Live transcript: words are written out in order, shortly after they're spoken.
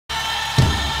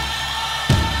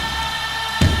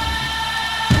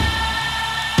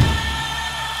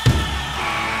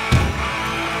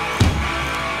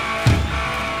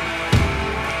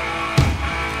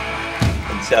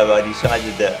so I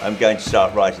decided that I'm going to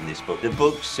start writing this book. The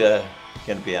book's going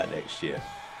to be out next year.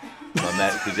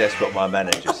 Because that's what my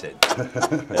manager said.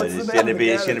 It's going to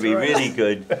be really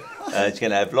good. It's going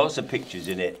to have lots of pictures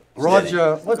in it.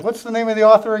 Roger, what's the name of the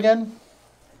author again?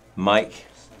 Mike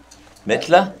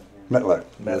Mettler? Mettler.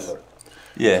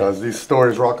 Yeah. So these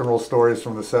stories, rock and roll stories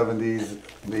from the 70s,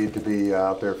 need to be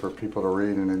out there for people to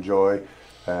read and enjoy.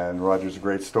 And Roger's a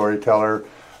great storyteller.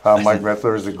 Mike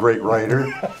Mettler is a great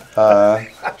writer.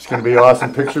 There's going to be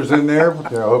awesome pictures in there.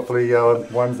 Hopefully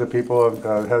ones that people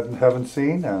haven't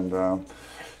seen. And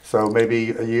so maybe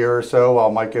a year or so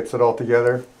while Mike gets it all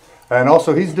together. And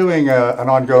also he's doing an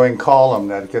ongoing column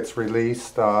that gets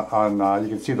released on, you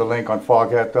can see the link on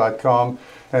FOGHAT.com.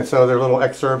 And so there are little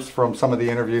excerpts from some of the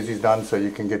interviews he's done, so you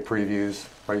can get previews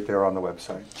right there on the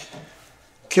website.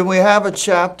 Can we have a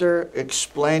chapter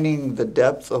explaining the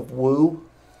depth of woo?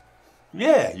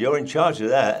 Yeah, you're in charge of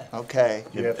that. Okay.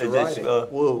 You have to write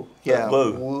it. Woo. Yeah.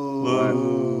 Woo. Woo.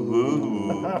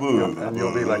 Woo. Woo. And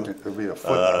you'll be like, it'll be a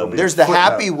foot. There's the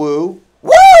happy woo.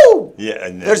 Woo! Yeah,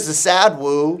 and there's the sad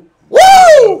woo.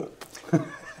 Woo!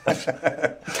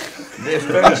 They're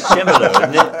very similar,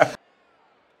 isn't it?